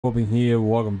Corbin here.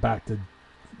 Welcome back to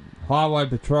Highway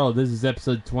Patrol. This is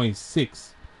episode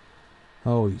 26.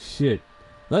 Holy shit.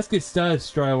 Let's get started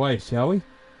straight away, shall we?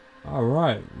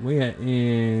 Alright, we are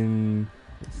in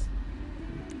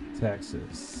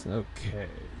Texas. Okay.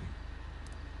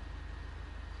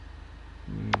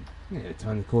 Yeah,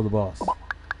 time to call the boss.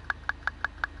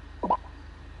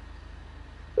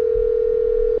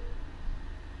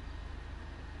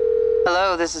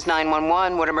 Hello, this is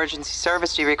 911. What emergency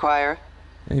service do you require?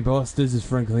 Hey boss, this is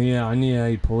Franklin here. I need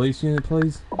a police unit,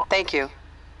 please. Thank you.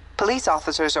 Police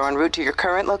officers are en route to your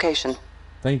current location.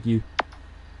 Thank you.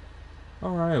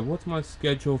 Alright, what's my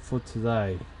schedule for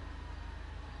today?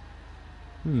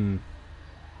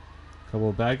 Couple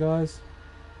of bad guys?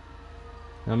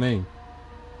 How many?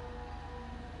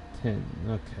 10,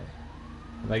 okay.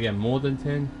 If I get more than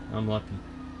 10, I'm lucky.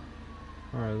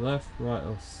 Alright, left, right,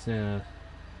 or center?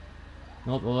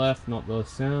 Not the left, not the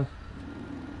center.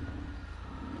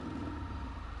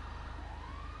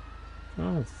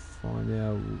 Trying to find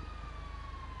out.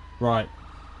 Right.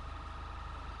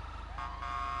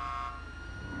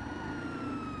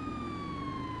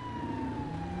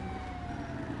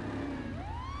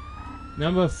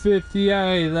 Number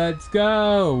 58, let's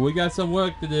go! We got some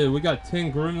work to do. We got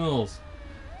 10 criminals.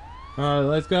 Alright,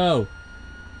 let's go.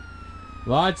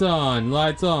 Lights on,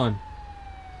 lights on.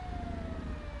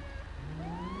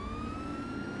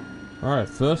 Alright,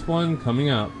 first one coming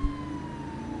up.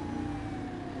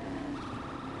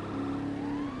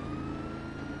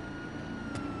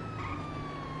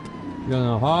 You're on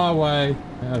the highway.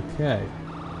 Okay.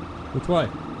 Which way?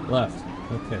 Left.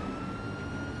 Okay.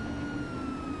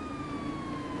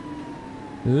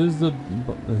 Who's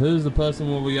the person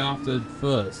we'll be after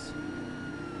first?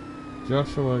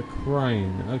 Joshua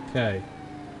Crane. Okay.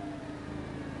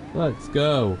 Let's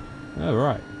go.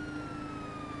 Alright.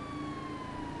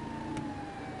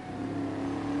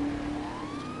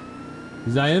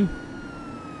 Is that him?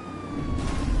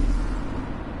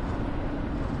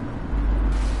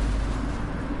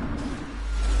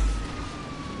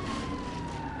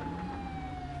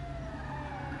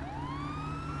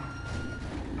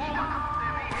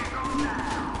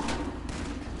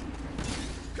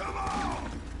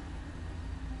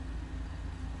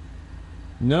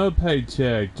 No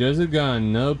paycheck, just a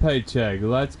gun, no paycheck.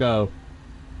 Let's go.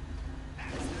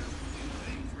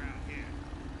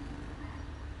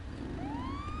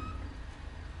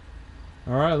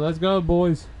 Alright, let's go,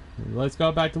 boys. Let's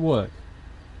go back to work.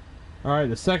 Alright,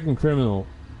 the second criminal.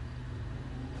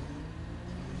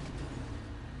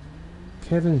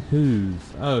 Kevin Hughes.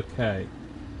 Okay.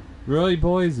 Really,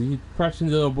 boys? You crashed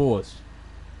into the bush.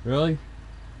 Really?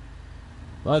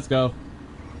 Let's go.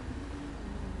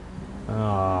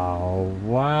 Oh,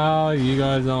 wow, you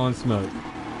guys are on smoke.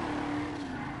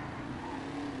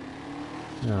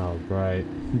 Oh, great.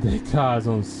 The car's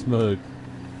on smoke.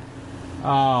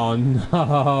 Oh,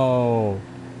 no.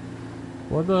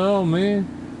 What the hell, man?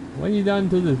 What you done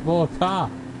to this poor car?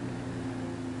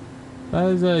 That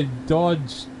is a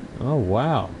Dodge. Oh,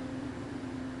 wow.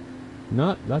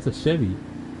 That's a Chevy.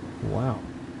 Wow.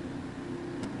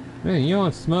 Man, you're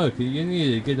on smoke. You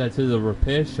need to get that to the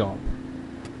repair shop.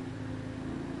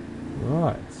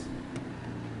 Right.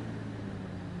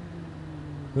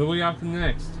 Who are we after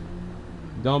next?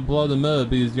 Don't blow the motor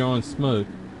because you're on smoke.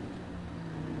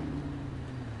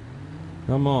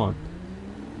 Come on.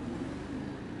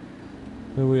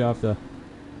 Who are we after?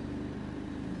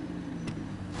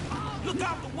 Look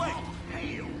out the way!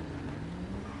 Hell!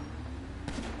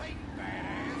 Wait,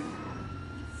 badass!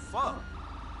 Fuck!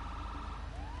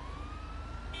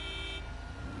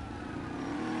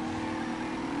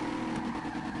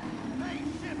 Hey,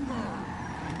 shitbird!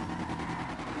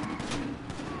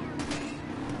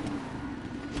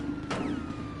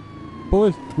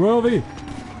 Boys, Roby!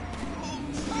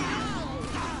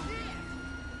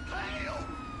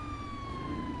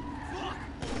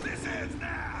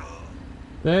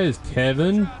 There's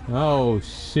Kevin. Oh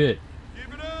shit.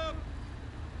 Give it up!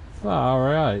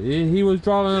 Alright, he was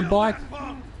driving a bike.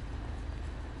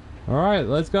 Alright,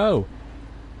 let's go.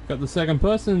 Got the second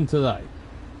person today.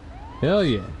 Hell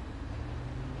yeah.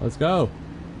 Let's go.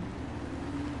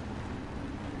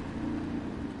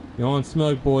 You're on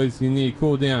smoke, boys. You need to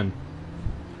cool down.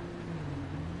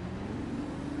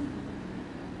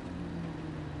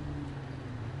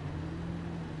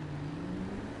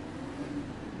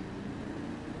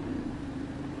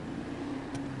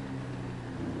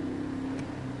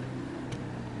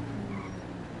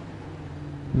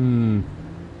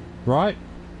 Right?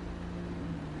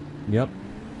 Yep.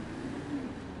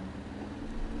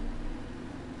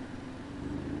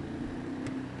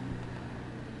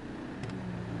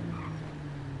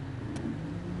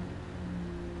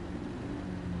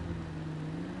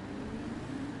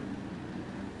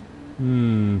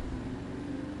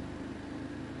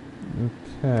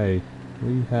 Okay.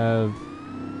 We have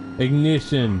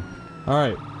ignition.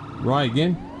 Alright. Right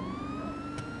again.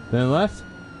 Then left.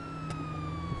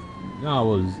 That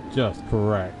was just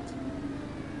correct.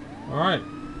 Alright.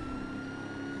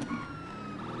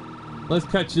 Let's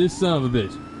catch this son of a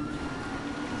bitch.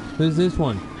 Who's this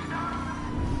one?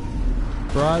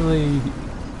 Bradley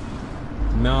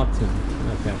Mountain.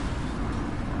 Okay.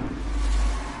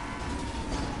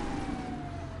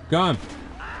 Gone.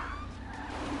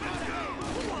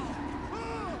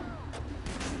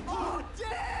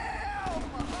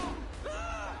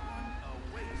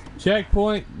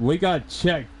 Checkpoint. We got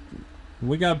checked.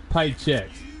 We got paid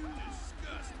checks. You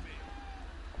disgust me.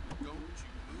 Don't you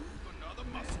move another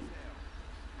muscle.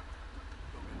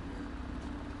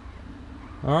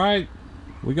 Alright.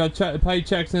 We got paid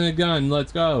checks and a gun.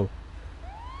 Let's go.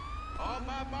 On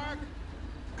my mark,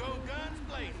 go guns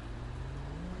blazing.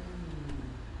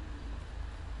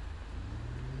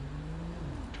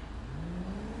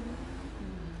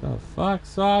 The fuck,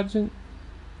 Sergeant?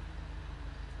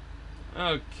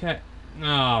 Okay.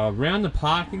 Oh, around the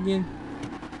park again?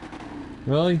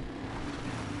 Really?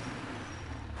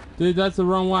 Dude, that's the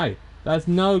wrong way. That's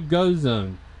no go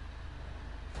zone.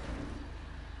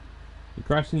 You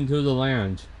crashed into the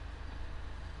lounge.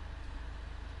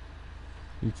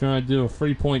 You're trying to do a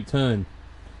 3-point turn.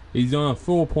 He's on a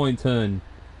 4-point turn.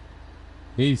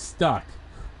 He's stuck.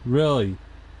 Really?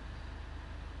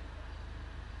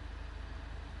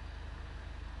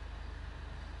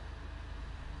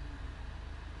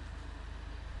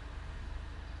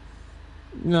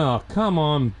 No, come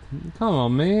on. Come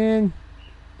on, man.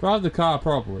 Drive the car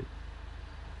properly.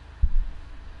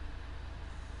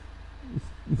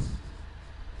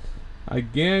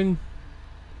 Again?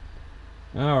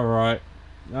 Alright.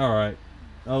 Alright.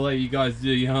 I'll let you guys do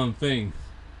your own thing.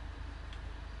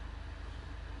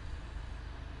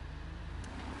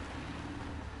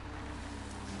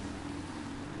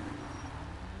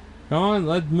 Come on,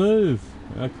 let's move.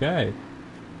 Okay.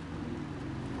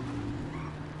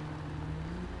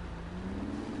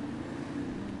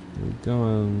 We're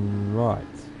going right.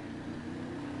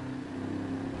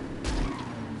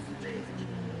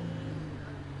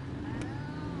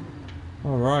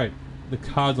 Alright. The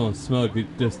car's on smoke. It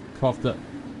just coughed up.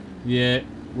 Yeah,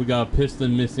 we got a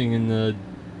piston missing in the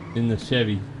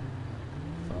Chevy.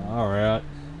 Alright.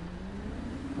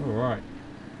 Alright.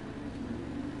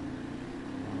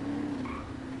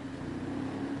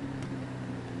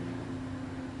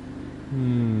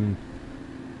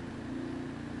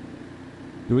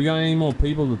 Do we got any more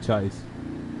people to chase?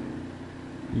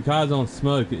 Your car's on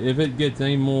smoke. If it gets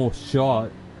any more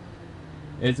shot,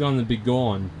 it's gonna be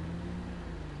gone.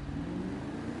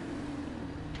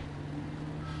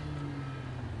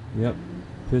 Yep.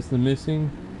 Piston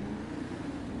missing.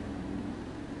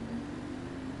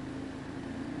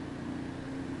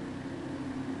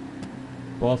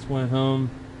 Boss went home.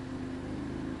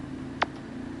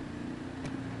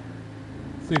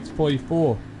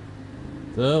 6:44.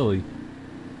 It's early.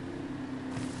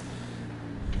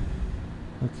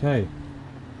 Okay.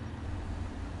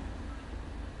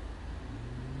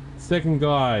 Second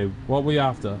guy, what we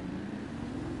after?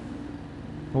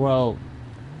 Well,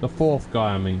 the fourth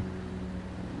guy, I mean.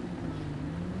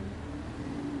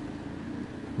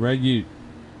 Red Ute.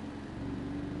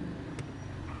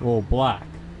 Or black.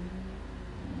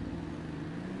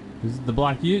 Is it the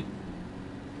black Ute?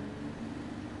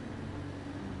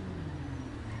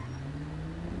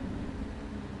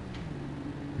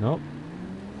 Nope.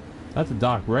 That's a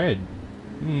dark red.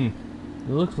 It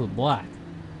looks like black.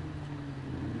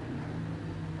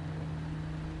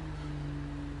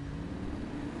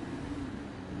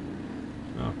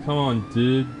 Oh, come on,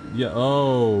 dude. Yeah,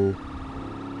 oh.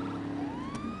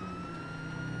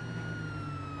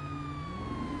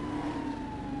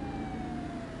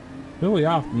 Who are we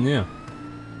after now?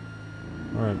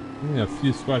 Alright, I got a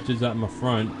few scratches at my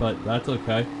front, but that's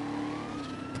okay.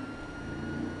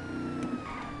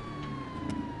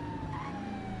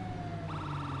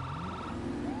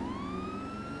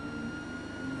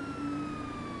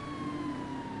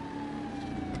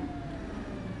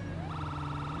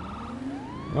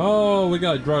 Oh, we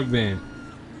got a drug van.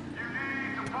 You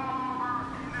need to pull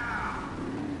over now.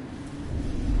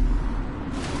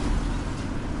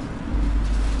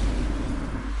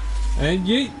 And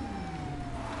yeet.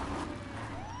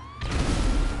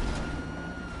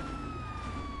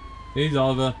 He's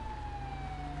over.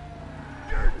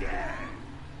 You're dead.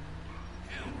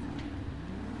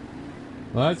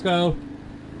 Let's go.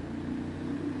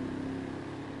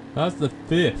 That's the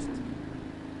fifth.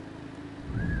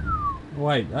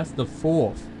 Wait, that's the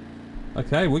fourth.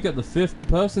 Okay, we got the 5th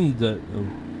person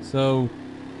so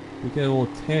we get all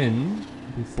 10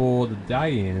 before the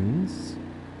day ends.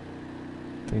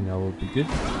 I think that would be good.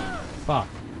 Fuck.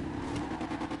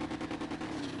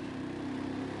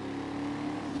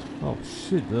 Oh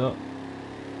shit, the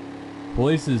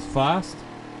police is fast.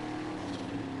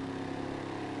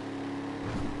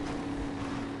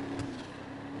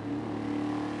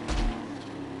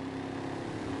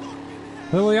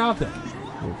 Who are we after?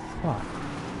 Oh fuck.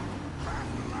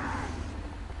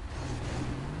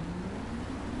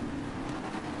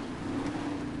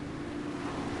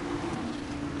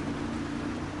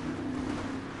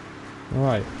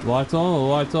 Alright, lights on or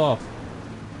lights off?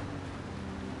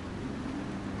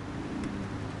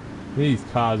 These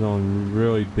cars on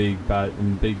really big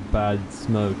bad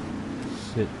smoke.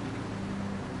 Shit.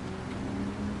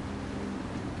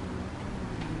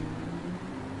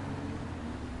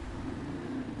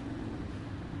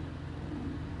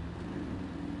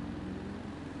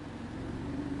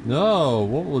 No,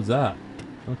 what was that?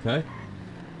 Okay.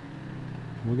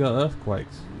 We got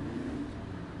earthquakes.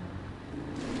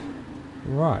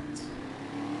 Right.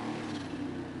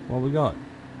 What we got?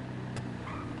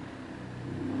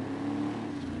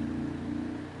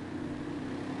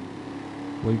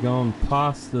 We're going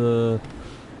past the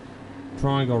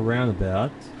triangle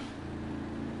roundabout.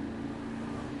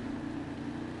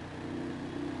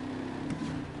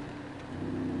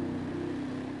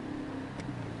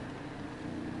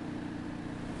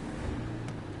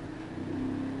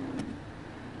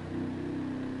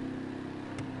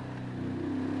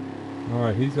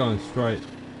 Alright, he's going straight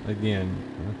again.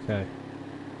 Okay.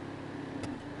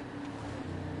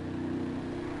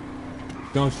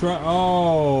 Going straight.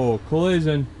 Oh,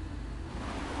 collision.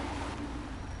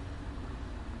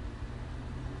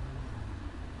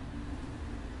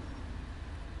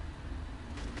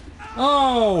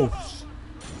 Oh!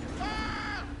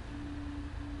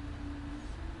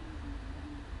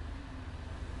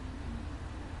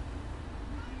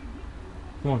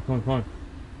 Come on, come on, come on.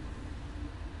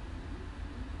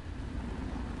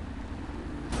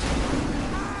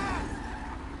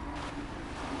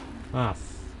 Ah,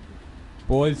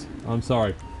 boys, I'm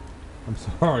sorry. I'm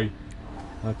sorry.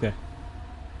 Okay.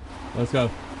 Let's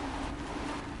go.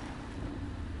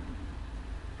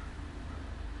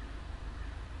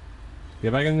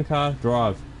 Get back in the car,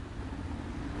 drive.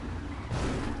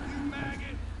 You maggot!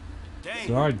 Dang.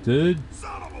 Sorry, dude.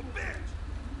 Son of a bitch!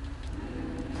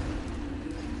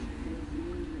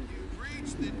 You've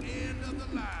reached the end of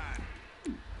the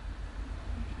line.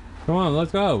 Come on,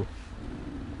 let's go.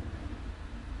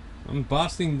 I'm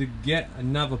busting to get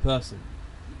another person.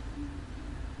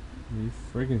 Are you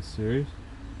freaking serious?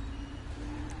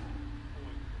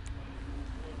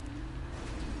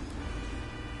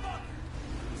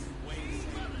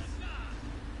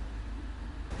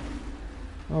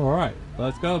 Alright,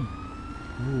 let's go.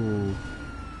 Ooh.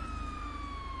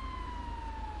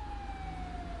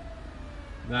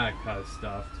 That car's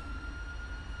stuffed.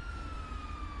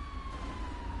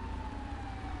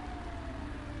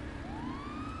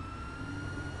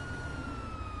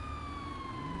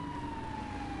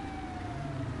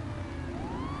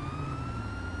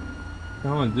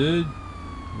 Come on, dude.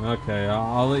 Okay,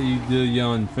 I'll let you do your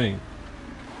own thing.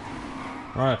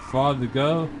 Alright, 5 to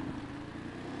go.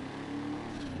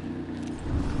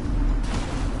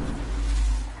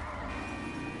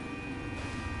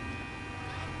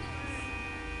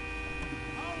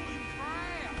 Holy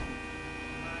crap!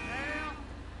 The hell?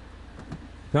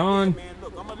 Come on. Man,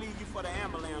 look, I'm gonna leave you for the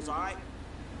ambulance, all right?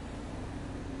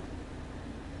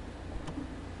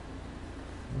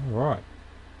 Alright.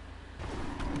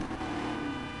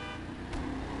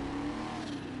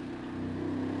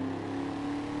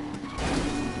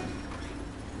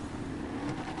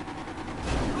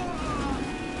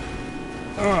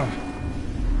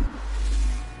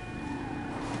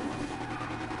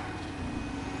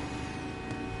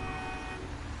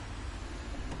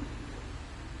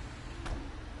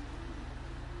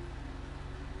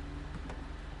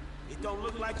 It don't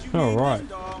look like you All need right. this,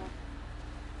 dog.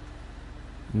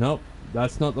 Nope,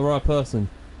 that's not the right person.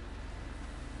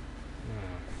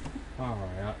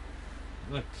 Alright.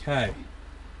 Okay.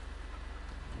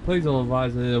 Please all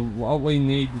advise me what we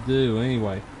need to do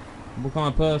anyway. What kind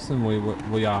of person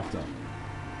we after?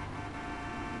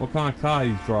 What kind of car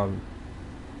he's driving?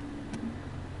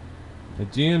 A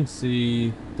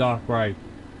GMC dark grey.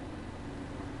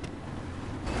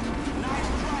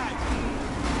 Nice drive.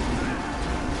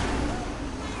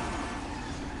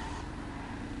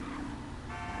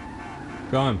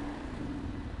 Go on.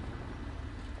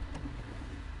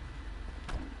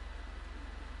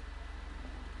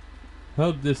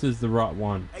 Hope this is the right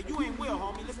one. Hey, you ain't with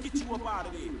get you up out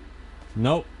of there.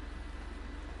 Nope.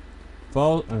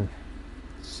 False.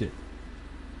 Shit.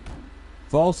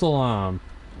 False alarm.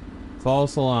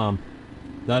 False alarm.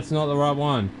 That's not the right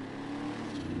one.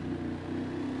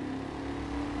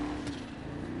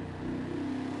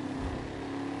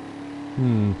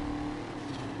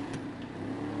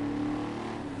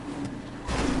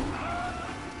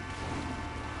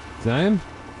 Same?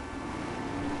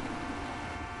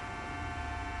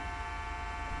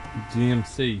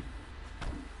 GMC.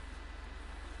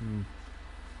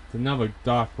 It's another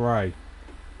dark gray.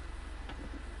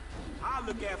 I'll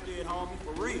look after it, homie,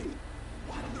 for real.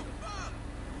 What the fuck?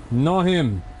 Not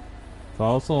him.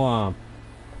 False alarm.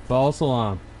 False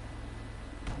alarm.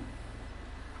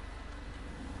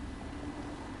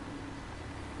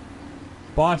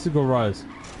 Bicycle race.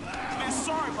 Man,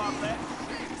 sorry about that.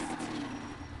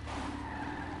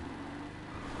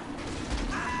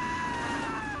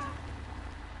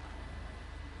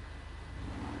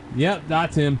 Yep,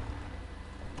 that's him.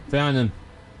 Found him.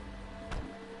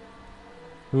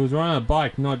 He was riding a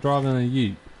bike, not driving a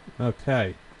ute.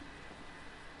 Okay.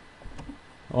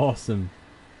 Awesome.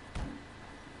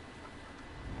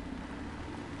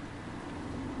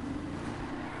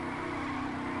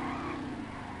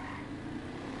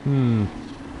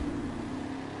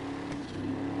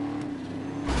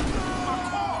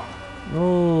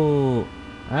 Oh,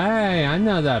 hey, I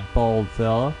know that bold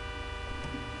fella.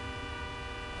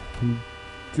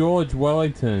 George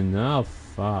Wellington. Oh,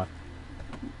 fuck.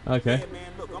 Okay. Yeah,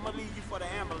 man, look, I'm gonna leave you for the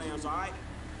ambulance, alright?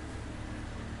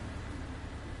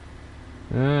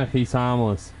 He's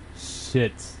harmless.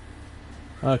 Shit.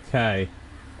 Okay.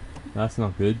 That's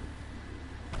not good.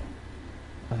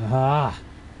 Ah.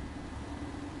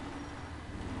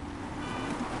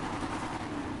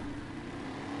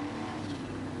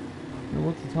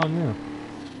 What's the time now?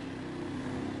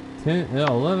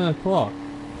 11 o'clock.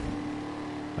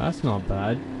 That's not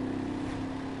bad.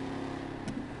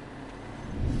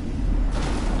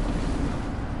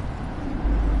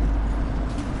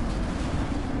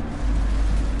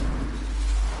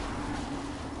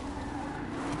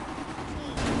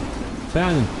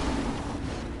 Found him.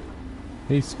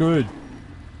 He's screwed.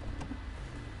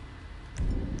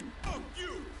 Fuck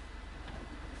you!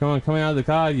 Come on, coming out of the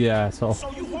car, you asshole.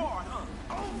 So you hard,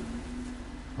 huh?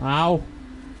 Ow.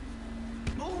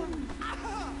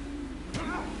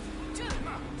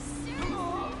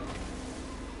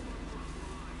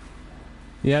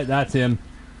 Yeah, that's him.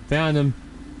 Found him.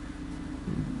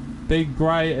 Big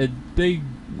grey, a big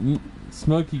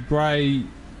smoky grey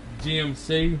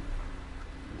GMC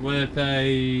with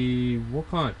a, what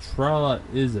kind of trailer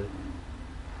is it?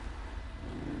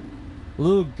 A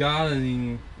little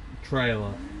gardening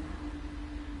trailer.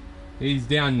 He's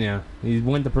down now. He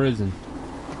went to prison.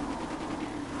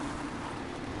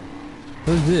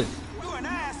 Who's this? You're an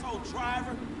asshole,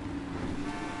 driver.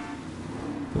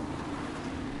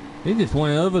 He just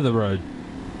went over the road.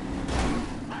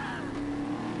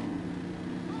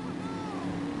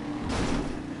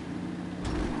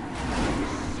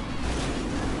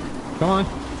 Come on.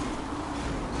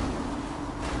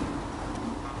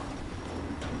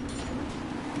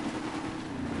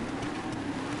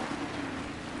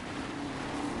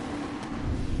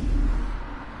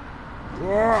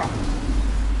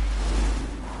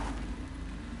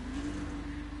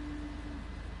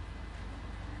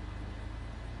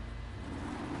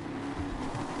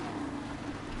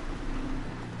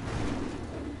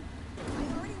 I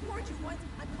already warned you once.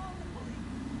 I called the police.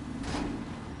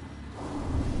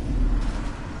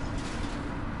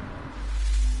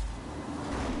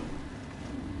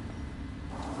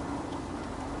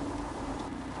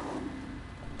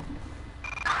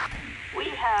 We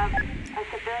have a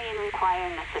civilian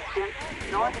requiring assistance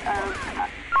north of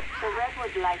the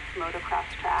Redwood Lights motocross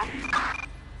track.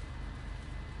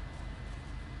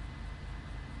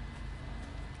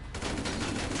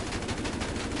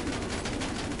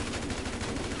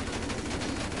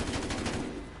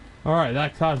 Alright,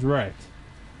 that car's wrecked.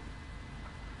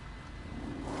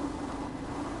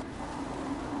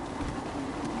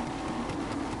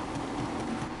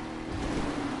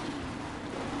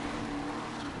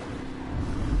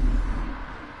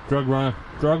 Drug runner.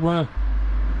 Drug runner.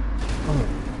 Oh.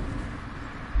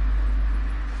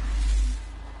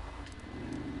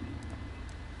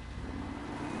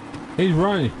 He's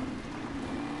running.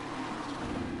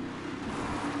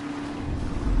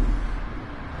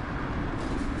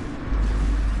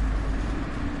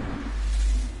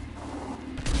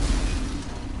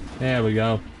 There we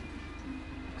go.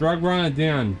 Drug runner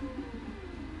down.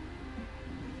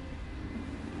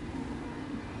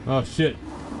 Oh shit.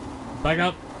 Back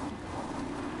up.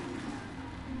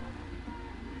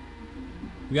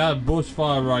 We got a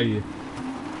bushfire right here.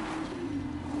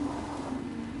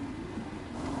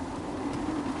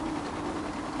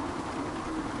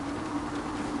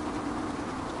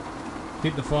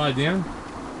 Keep the fire down.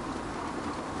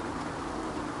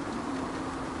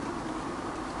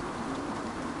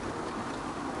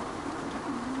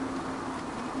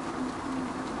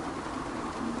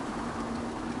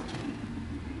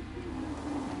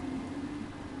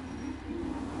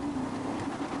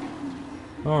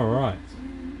 Alright.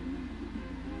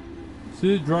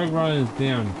 Two drug runners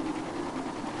down.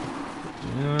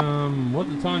 What's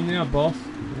the time now, boss?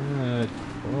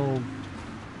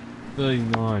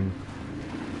 12:39.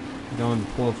 Going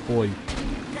to 12:40.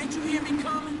 Can't you hear me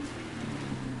coming?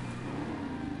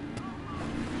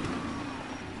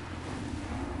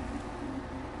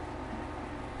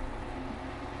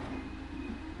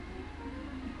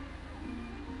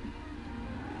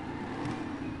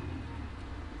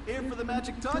 Here for the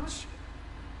magic touch?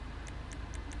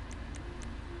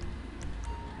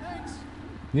 Thanks.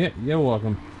 Yeah, you're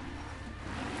welcome.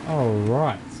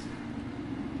 Alright.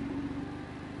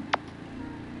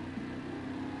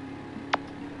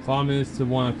 Five minutes to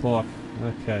 1 o'clock.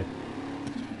 Okay.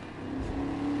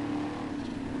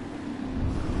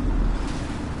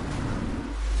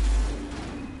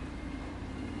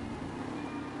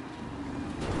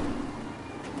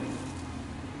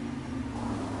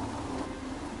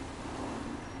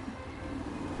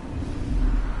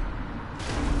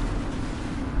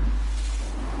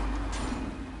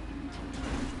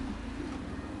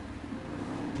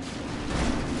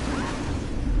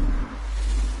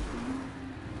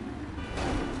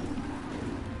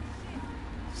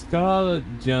 Scarlett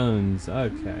Jones,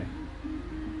 okay.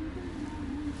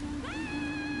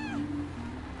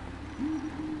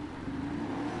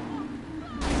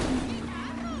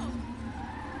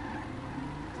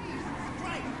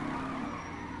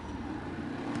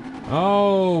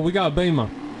 Oh, we got a Beamer.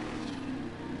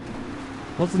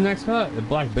 What's the next car? The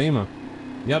black Beamer.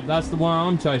 Yep, that's the one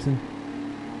I'm chasing.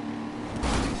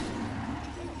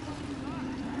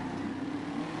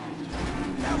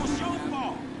 That was your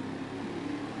fault.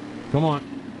 Come on.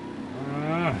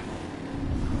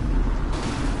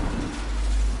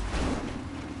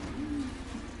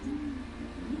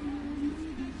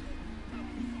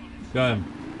 Got him.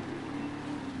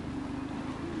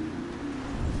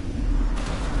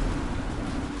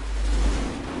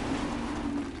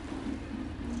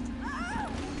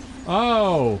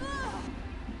 Oh!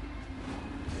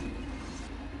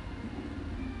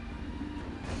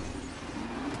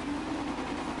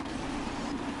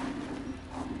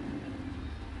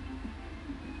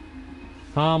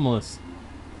 Harmless.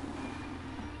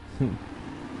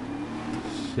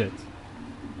 Shit.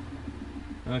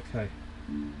 Okay.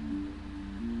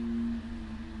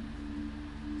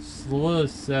 Slaughter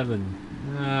 7.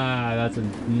 Ah, that's a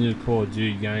new Call of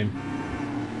Duty game.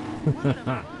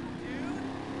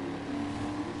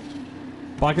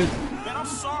 Bucket. Man, I'm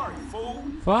sorry, fool.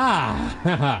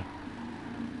 Ah!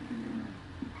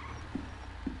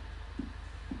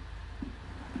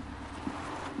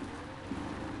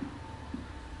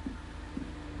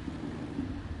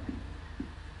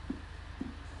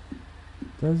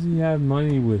 Does he have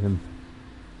money with him?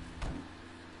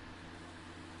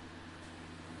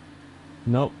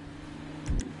 Nope.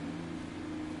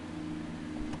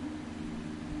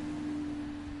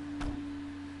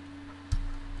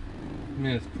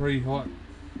 Man, it's pretty hot.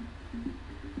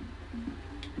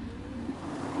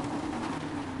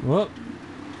 Whoop.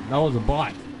 That was a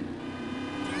bike.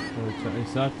 We'll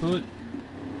chase after it.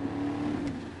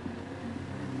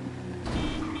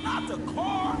 Not the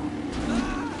car.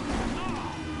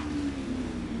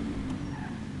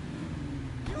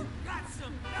 You got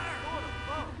some nerve.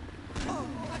 Oh,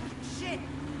 fucking shit!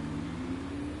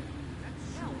 That's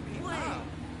no way!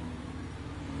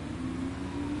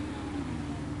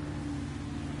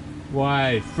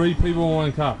 Why? 3 people in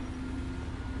 1 car.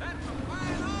 That's a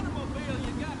fine automobile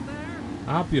you got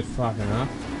there. Up your fucking ass.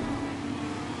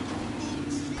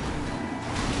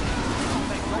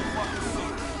 Make no fucking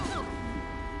sense.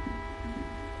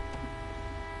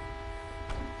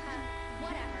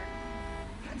 Whatever.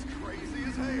 That's crazy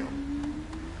as hell.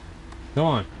 Come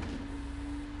on.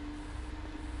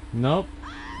 Nope.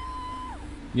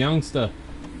 Youngster.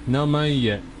 No money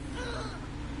yet.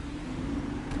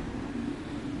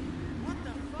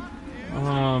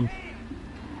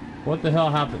 What the hell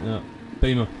happened? No.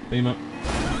 Beamer. Beamer.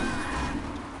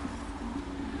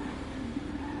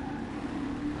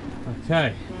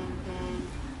 Okay.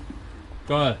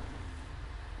 Got it.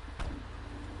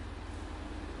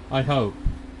 I hope.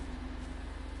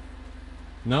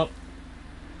 Nope.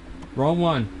 Wrong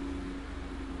one.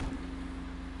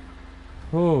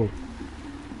 Oh.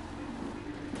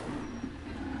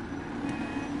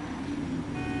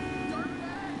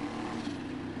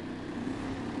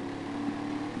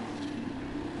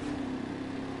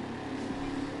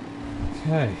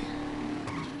 Okay.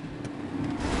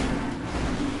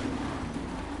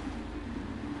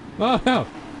 Oh,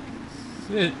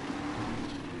 shit.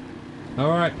 All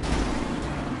right.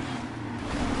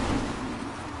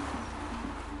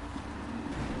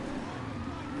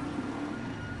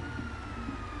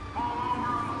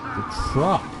 The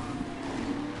truck.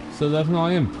 So that's not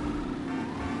him.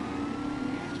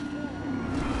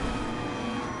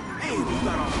 Hey, we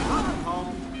got our brother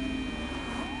home.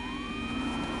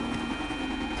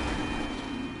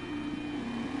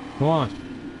 Come on.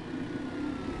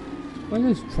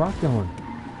 Where's this truck going?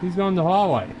 He's going the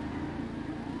highway.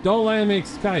 Don't let him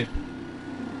escape.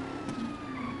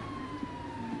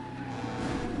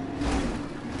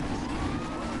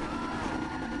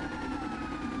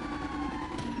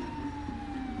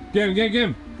 Get him, get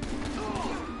him!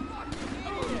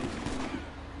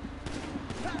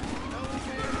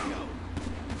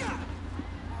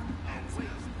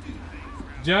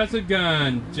 Just a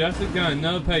gun,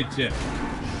 no paycheck.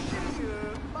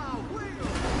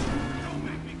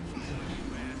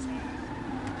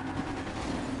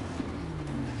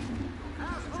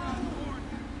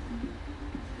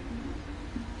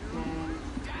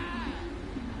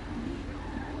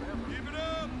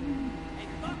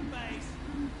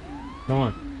 Come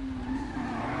on.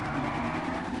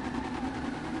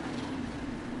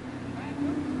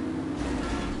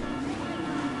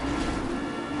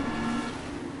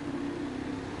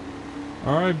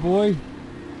 All right, boy.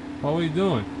 What are you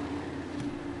doing?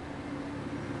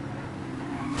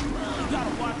 You gotta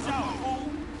watch out,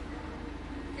 fool.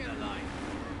 Get a line.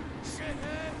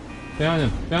 Shithead. Found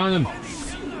him. Found him.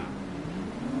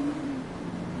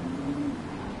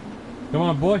 Come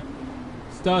on, boy.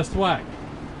 Start swag.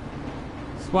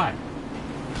 Swag.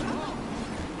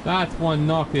 That's one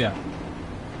knockout.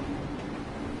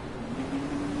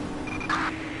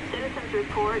 Citizens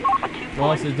report 2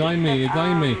 Boss, it's on me. It's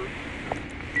on me.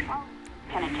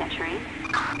 Penitentiary.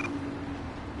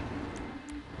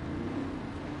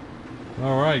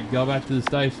 Alright, go back to the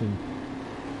station.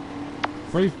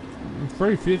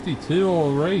 352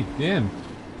 already. Damn.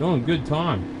 Doing good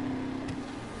time.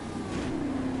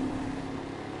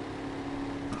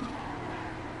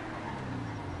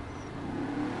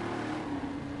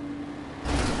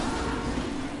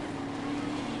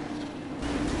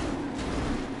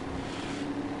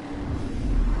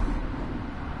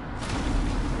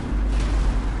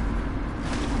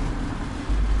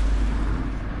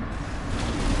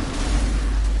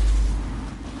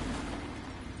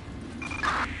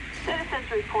 Citizens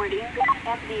reporting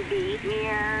FDB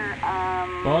near,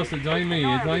 Boss, it's on me.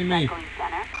 It's on me. Recycling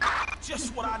Center.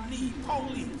 Just what I need,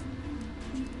 police.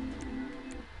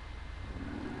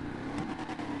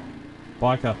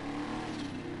 Biker.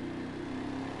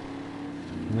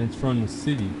 And it's from the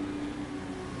city.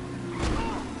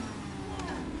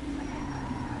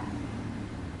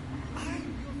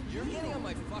 You're getting on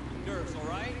my fucking nerves,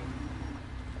 alright?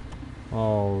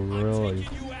 Oh, really?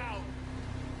 Taking you out.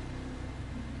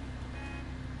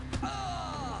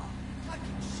 Ah,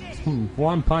 fucking shit.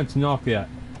 One punch knockout.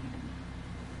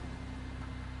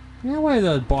 Yeah, where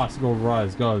the bicycle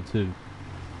riders go to?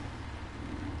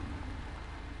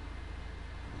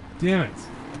 Damn it!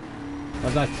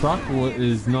 But that truck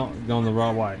is not going the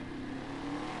right way.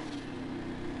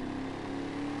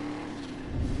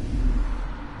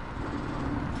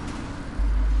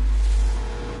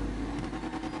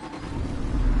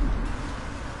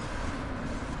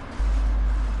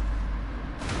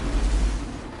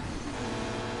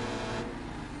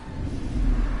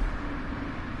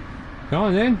 Come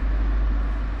on then.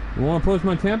 You wanna push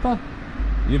my temper?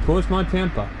 You push my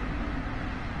temper.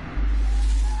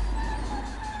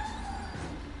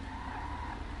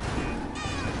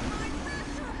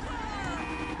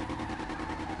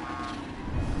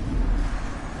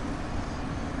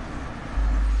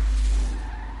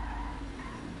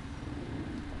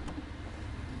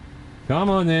 Come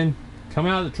on then. Come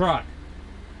out of the truck.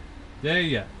 There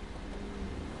you go.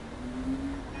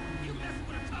 You messing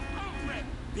with a tough hombre,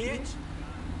 bitch.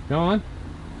 Go on.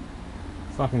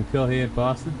 Fucking kill here,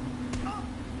 bastard.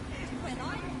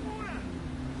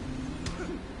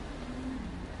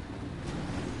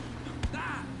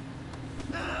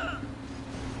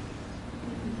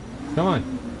 Come on.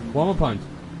 One more punch.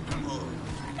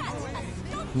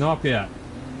 Knockout.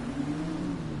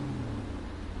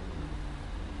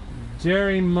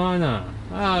 Jerry Mana.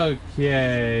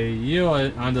 Okay. You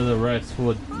are under the arrest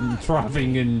for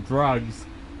trafficking in drugs.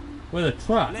 with a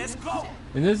truck. Let's go.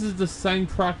 And this is the same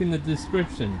truck in the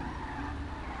description.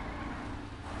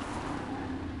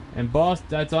 And boss,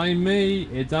 that's ain't me.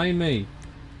 It ain't me.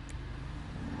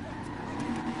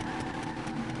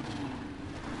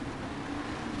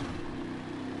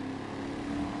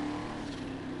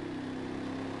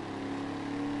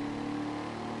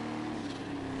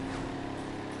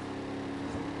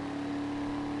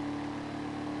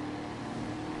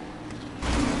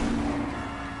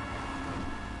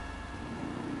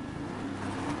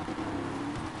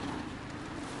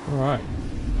 Alright.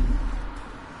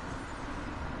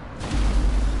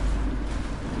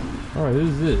 Alright,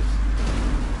 who's this?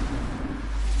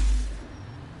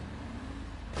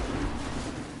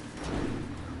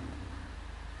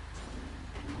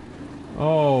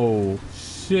 Oh,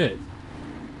 shit.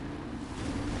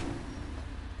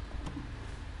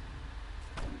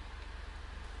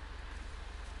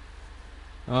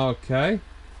 Okay.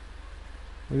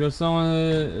 We got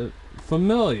someone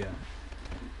familiar.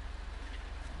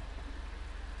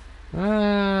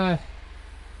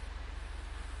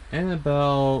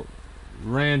 Annabelle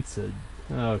Rancid.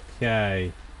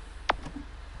 Okay.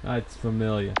 That's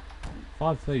familiar.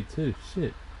 5 feet too.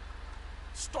 Shit.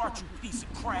 Start, you piece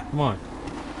of crap. Come on.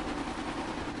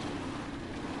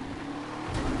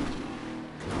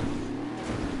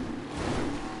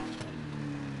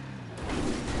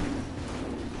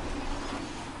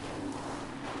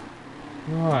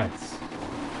 Right.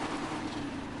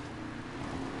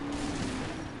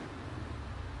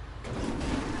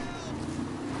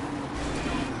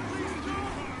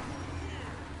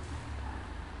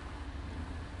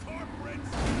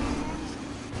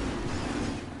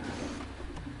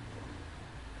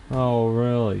 Oh,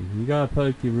 really? You gotta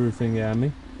poke your roofing at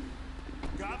me?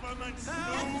 Government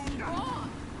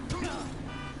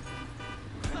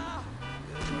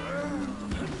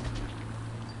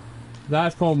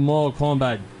That's called Mortal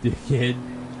Kombat, dickhead.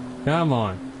 Come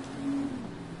on.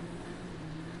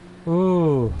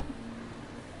 Ooh.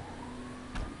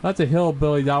 That's a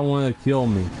hillbilly that wanted to kill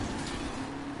me.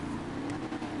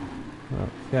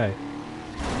 Okay.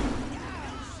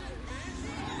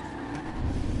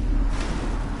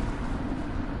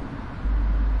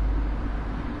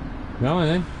 Come on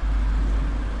then.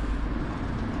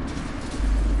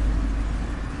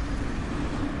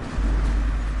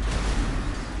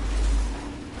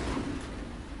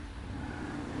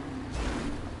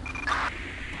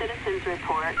 Citizens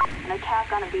report an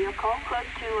attack on a vehicle close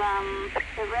to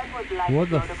the Redwood Lights What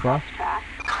the motocross fuck? track.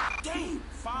 Damn,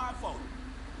 5-0.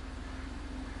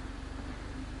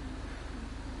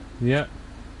 Yep.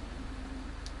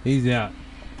 He's out.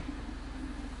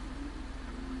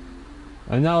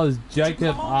 And that was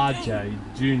Jacob RJ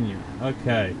Jr.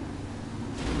 Okay.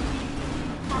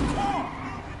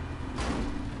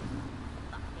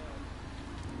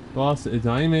 Boss, it's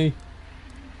Amy.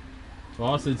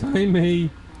 Boss, it's Amy.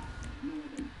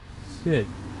 Shit.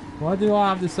 Why do I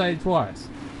have to say it twice?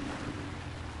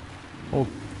 Or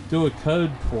do a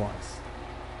code twice?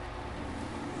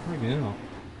 Freaking hell.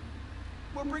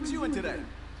 What brings you in today?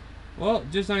 Well,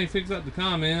 just only fixed up the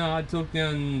car, man. I took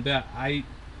down about 8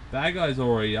 bad guys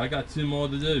already. I got 2 more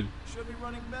to do. Should be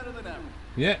running better than ever.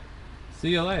 Yeah.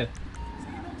 See you later. See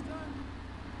you next time.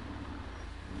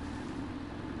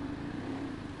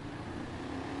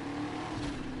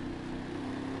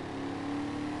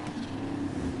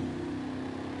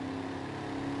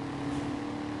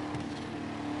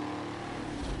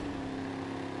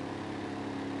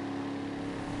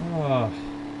 Oh.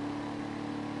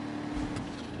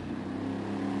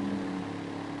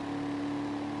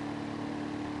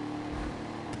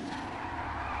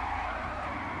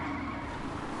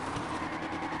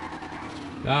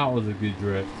 That was a good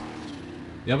drift.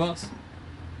 Yeah, boss?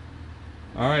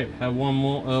 Alright, have one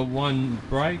more, one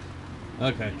break?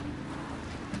 Okay.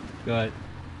 Go ahead.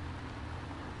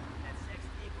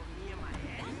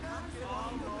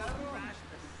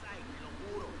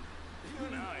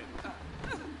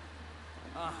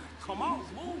 Come on,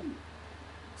 move.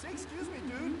 Say, excuse me,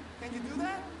 dude. Can you do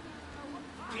that?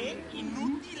 Qué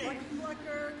inútil. Like a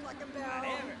flicker, like a bell.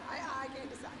 I can't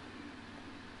decide.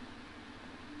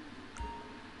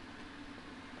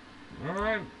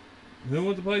 Alright. Who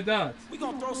wants to play darts? We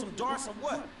gonna throw some darts or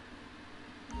what?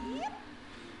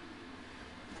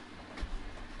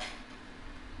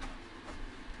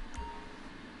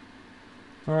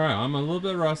 Alright, I'm a little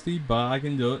bit rusty, but I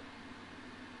can do it.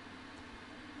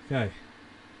 Okay.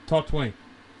 Top 20.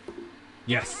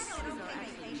 Yes.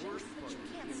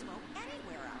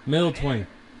 Middle 20.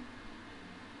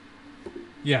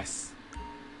 Yes.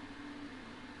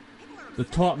 The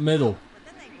top middle.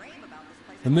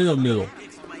 The middle.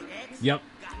 Yep.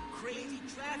 Got crazy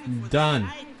traffic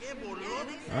Done.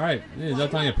 Alright, this is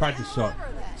that time your practice shot.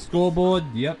 Scoreboard,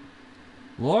 yep.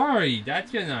 Lori,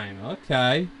 that's your name.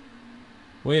 Okay.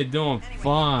 We're doing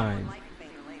fine.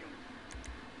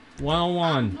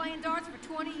 1-on-1. Playing darts for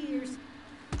 20 years.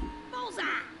 Bullseye!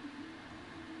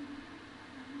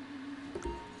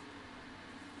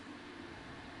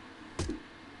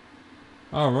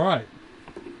 Alright.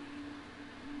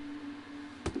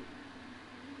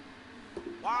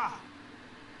 Wow.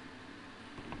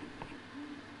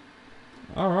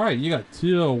 Alright, you got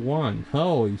 2-1.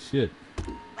 Holy shit.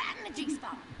 Right in the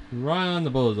G-spot. Right on the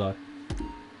bullseye.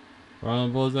 Right on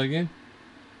the bullseye again.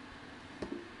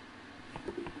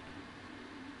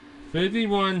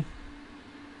 51.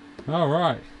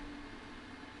 Alright.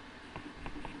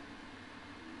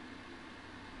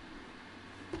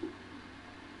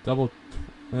 Double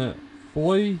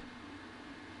 40.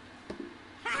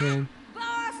 10.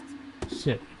 Bust!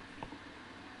 Shit.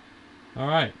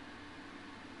 Alright.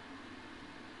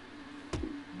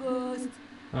 Bust.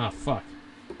 Ah, fuck.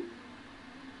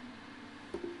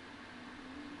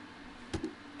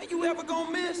 Ain't you ever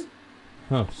gonna miss?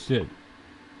 Oh, shit.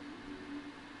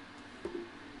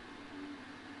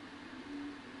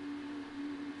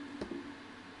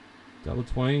 Double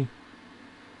 20.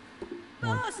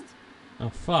 Bust! Oh,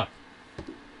 fuck.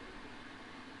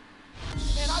 Man, I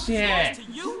Shit. just lost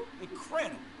to you?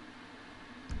 Incredible.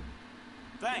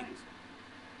 Thanks.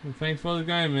 Well, thanks for the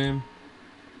game, man.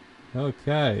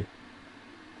 Okay.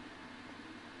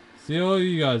 See all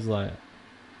you guys later.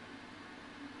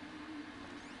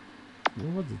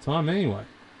 Well, what's the time anyway?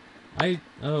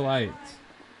 8:08.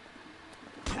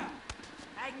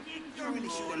 You really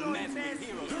should have met with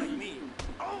heroes like me.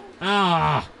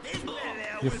 Ah!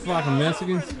 You fucking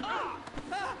Mexicans.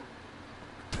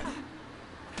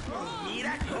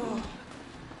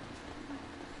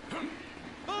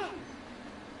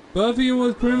 Both of you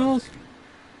was criminals?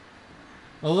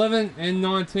 11 and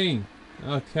 19.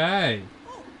 Okay.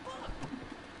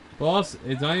 Boss,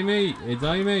 it's only me. It's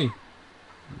only me.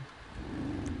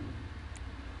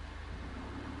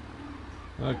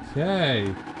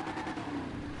 Okay.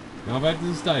 Now back to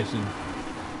the station.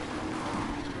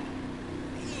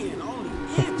 Man, only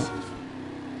inches.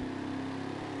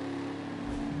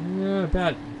 Yeah,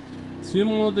 about 2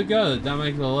 more to go. That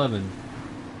makes it 11.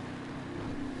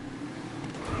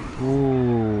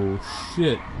 Oh,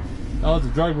 shit. That was a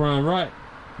drug run, right?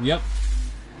 Yep.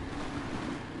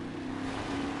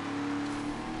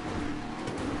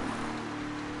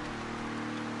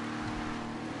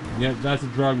 Yep, that's a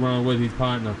drug run with his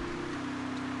partner.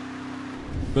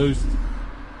 Boost.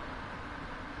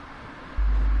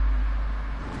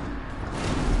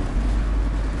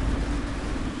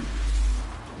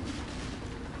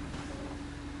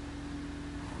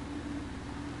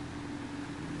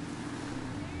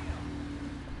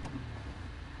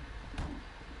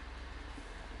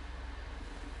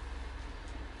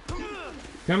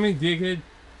 Come in, dickhead.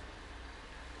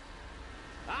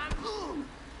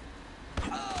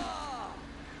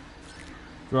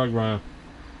 Drug run.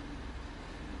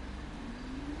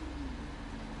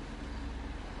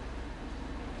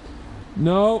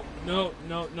 No, no,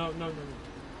 no, no, no,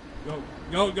 no.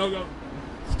 Go, go, go, go.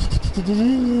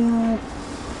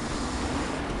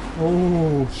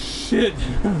 Oh, shit.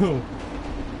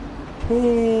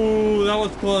 Oh, that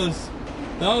was close.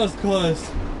 That was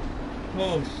close.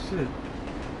 Oh, shit.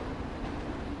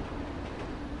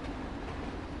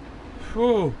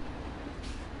 Whew.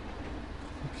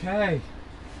 Okay.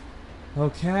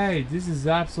 Okay, this is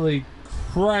absolutely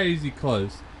crazy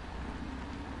close.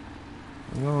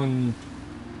 I'm going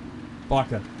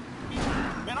Baka.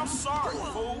 Man, I'm sorry,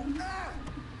 fool. You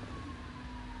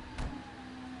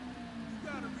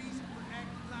got a reason for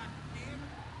acting like a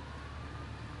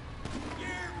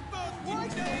You're fucking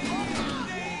dead.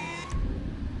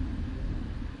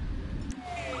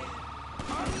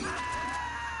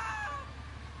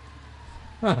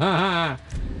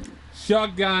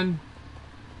 Shotgun.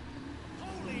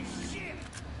 Holy shit!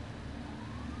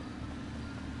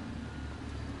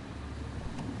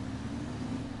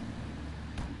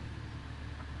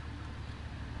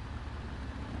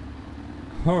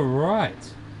 Alright.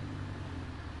 Is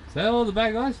that all the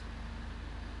bad guys?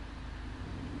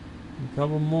 A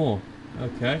couple more.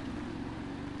 Okay. A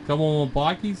couple more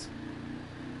bikies.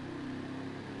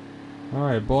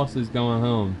 Alright, boss is going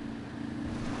home.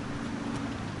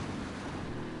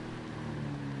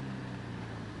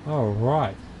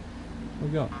 Alright. What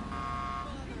we got?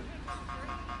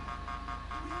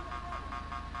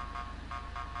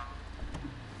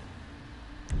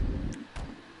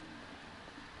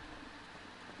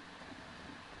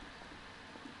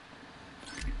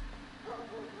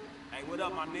 Hey, What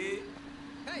up, my nigga?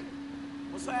 Hey,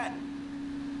 What's that?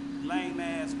 Lame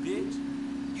ass bitch.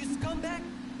 you scumbag!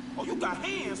 Oh, you got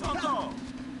hands, huh, dog?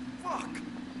 Fuck.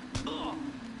 Ugh.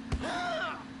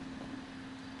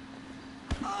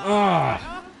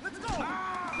 Ah! Let's go.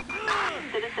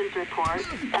 Citizens report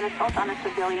an assault on a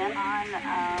civilian on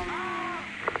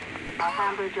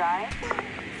Alhambra Drive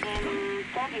in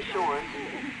Sandy Shores.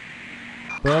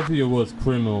 Both of you was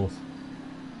criminals.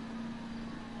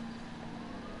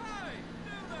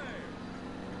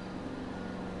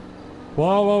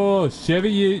 Whoa, whoa, whoa.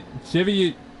 Chevy you. Chevy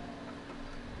you.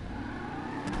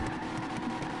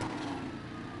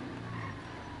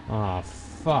 Ah,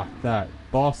 fuck that.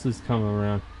 Boss is coming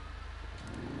around.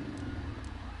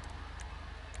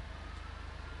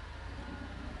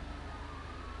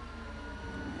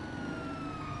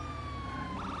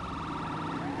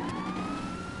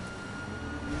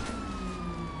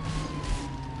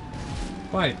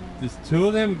 Wait, there's two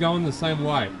of them going the same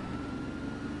way.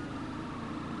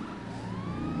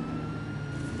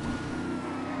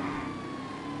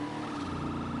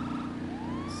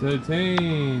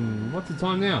 $13. What's the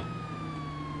time now?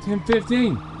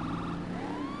 10:15.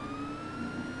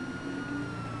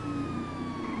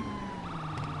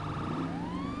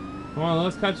 Come on,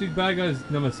 let's catch these bad guys.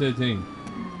 Number 13.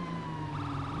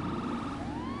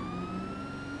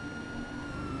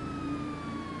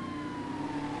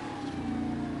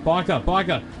 Biker,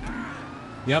 biker.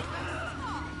 Yep.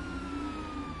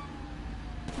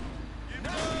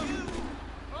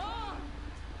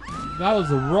 That was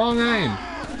the wrong aim.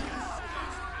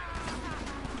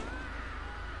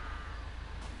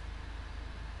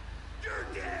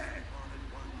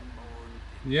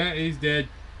 Yeah, he's dead.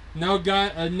 No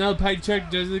gun, no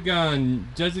paycheck, just a gun.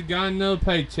 Just a gun, no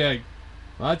paycheck.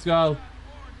 Let's go.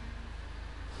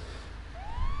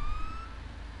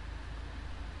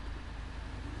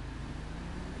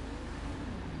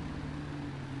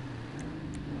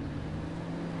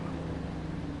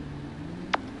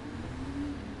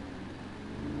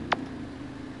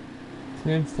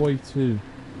 $10.42.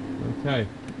 Okay.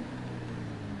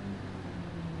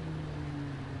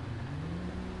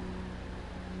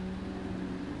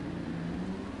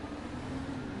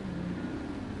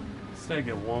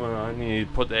 Second woman, I need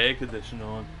to put the air conditioner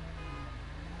on.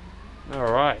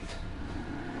 Alright.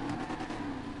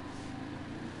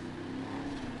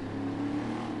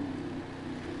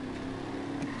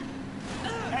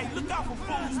 Hey, look out for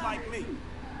fools like me.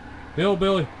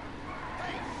 Hillbilly.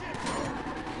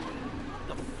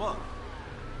 What the fuck?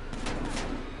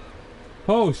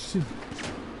 Oh shit.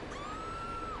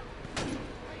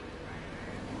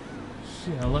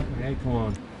 Shit, I left my acorn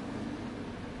on.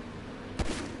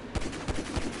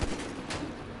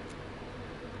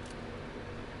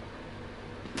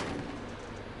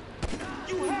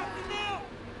 You happy now?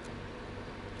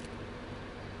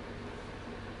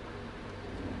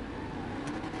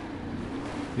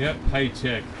 Yep,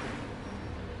 paycheck.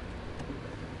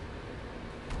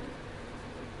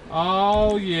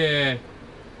 Oh yeah.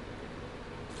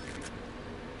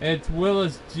 It's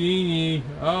Willis Genie.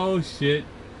 Oh shit.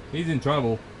 He's in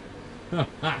trouble. You're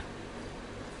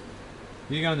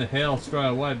going to hell straight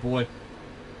away, boy.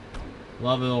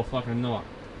 Love it or fucking not.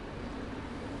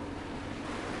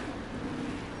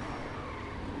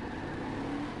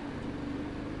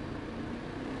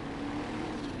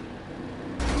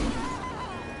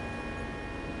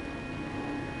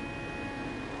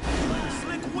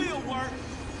 Slick wheel work.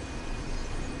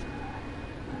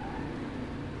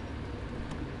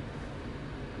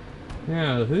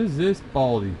 Yeah, who's this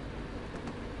baldy?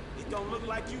 It don't look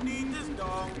like you need this,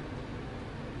 dog.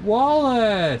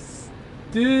 Wallace!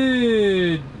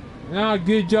 Dude! Oh,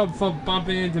 good job for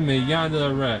bumping into me. You're under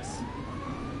arrest.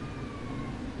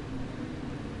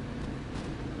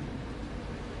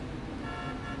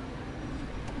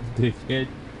 Dickhead.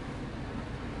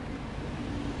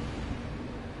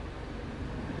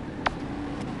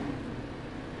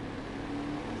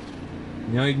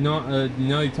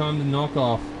 Now time to knock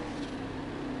off.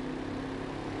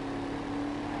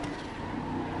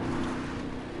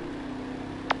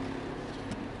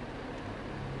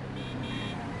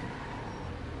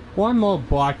 One more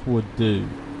black would do.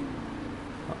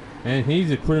 And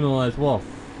he's a criminal as well.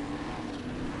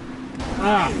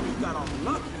 Ah! You got off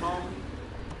lucky, homie.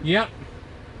 Yep.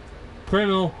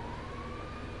 Criminal.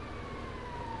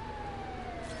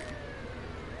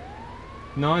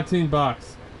 19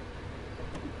 bucks.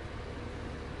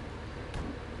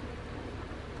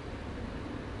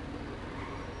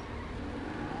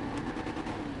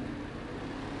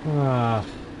 Ah.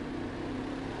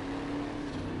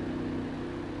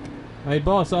 Hey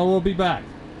boss, I will be back.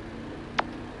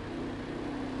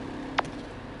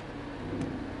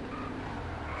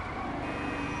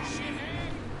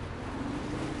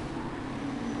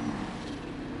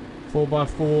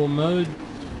 4x4 mode.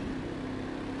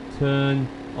 Turn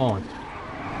on.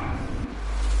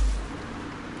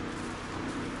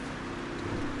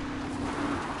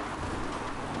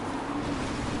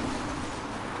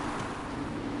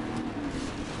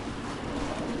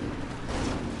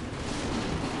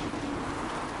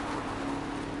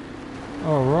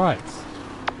 All right.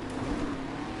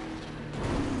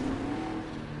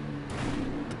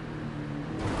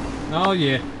 Oh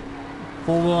yeah.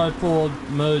 4x4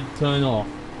 mode turn off.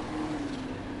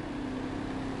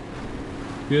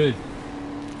 Good.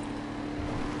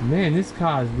 Man, this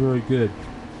car is really good.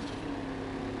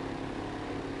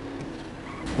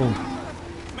 Boom.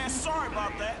 Man, sorry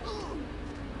about that.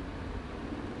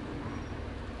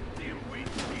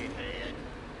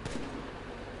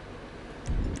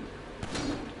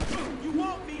 You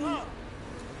want me, huh?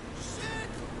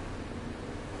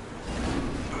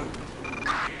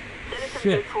 Citizens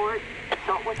Shit. report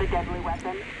assault with a deadly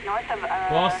weapon north of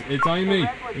Boss, it's only the me.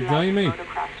 Redwood It's Light only me.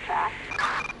 motocross track.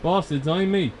 Boss, it's only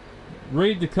me.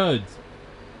 Read the codes.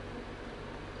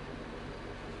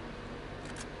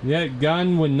 Yeah,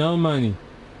 gun with no money.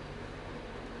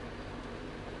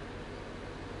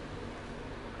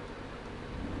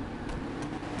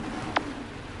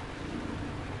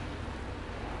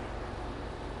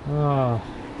 Ah.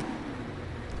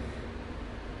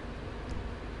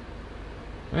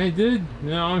 Hey, dude.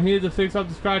 I'm here to fix up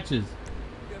the scratches. If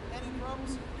you have any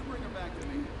problems, you bring them back to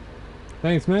me.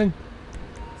 Thanks, man.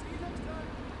 See you next time.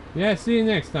 Yeah, see you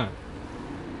next time.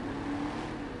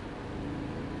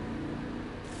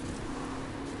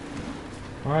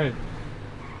 Alright.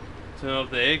 Turn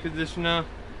off the air conditioner.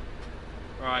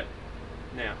 Right.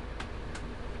 Now.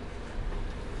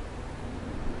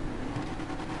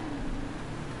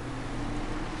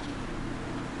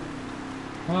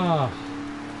 Ah.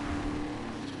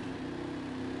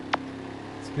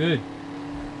 It's good.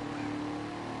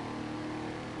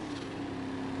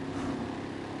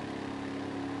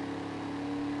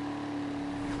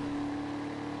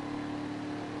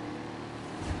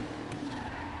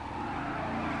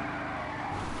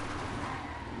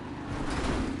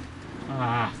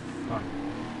 Ah, fuck.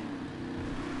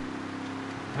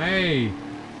 Hey!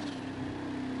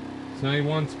 It's only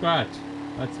one scratch.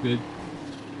 That's good.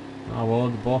 Oh well,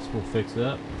 the boss will fix it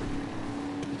up.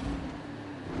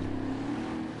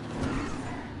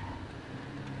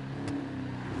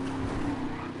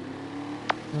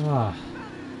 Ah.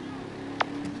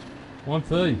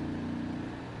 130.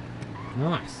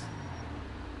 Nice.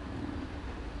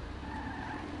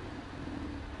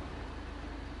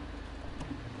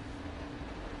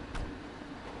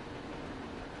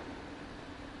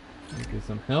 Get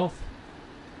some health.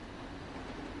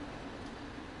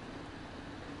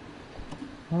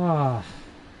 Ah.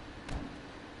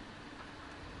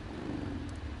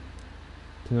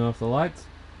 Turn off the lights.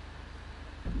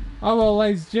 Oh well,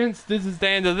 ladies and gents, this is the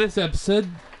end of this episode.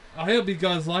 I hope you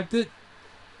guys liked it.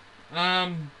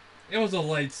 It was a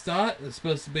late start. It's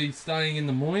supposed to be starting in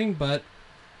the morning, but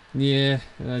yeah,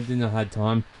 I didn't have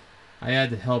time. I had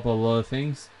to help a lot of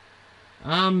things.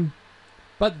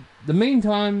 But the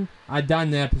meantime, I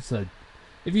done the episode.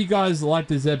 If you guys like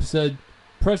this episode,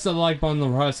 press the like button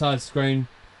on the right side of the screen,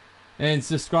 and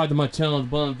subscribe to my channel at the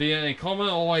bottom of the video, and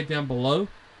comment all the way down below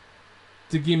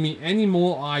to give me any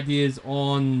more ideas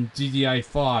on GTA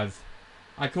 5.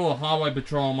 I call it Highway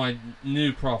Patrol my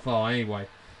new profile anyway.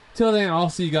 Till then, I'll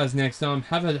see you guys next time.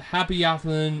 Have a happy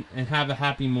afternoon and have a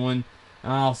happy morning.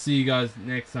 And I'll see you guys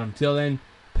next time. Till then,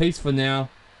 peace for now.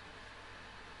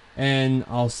 And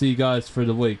I'll see you guys for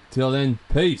the week. Till then,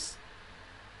 peace.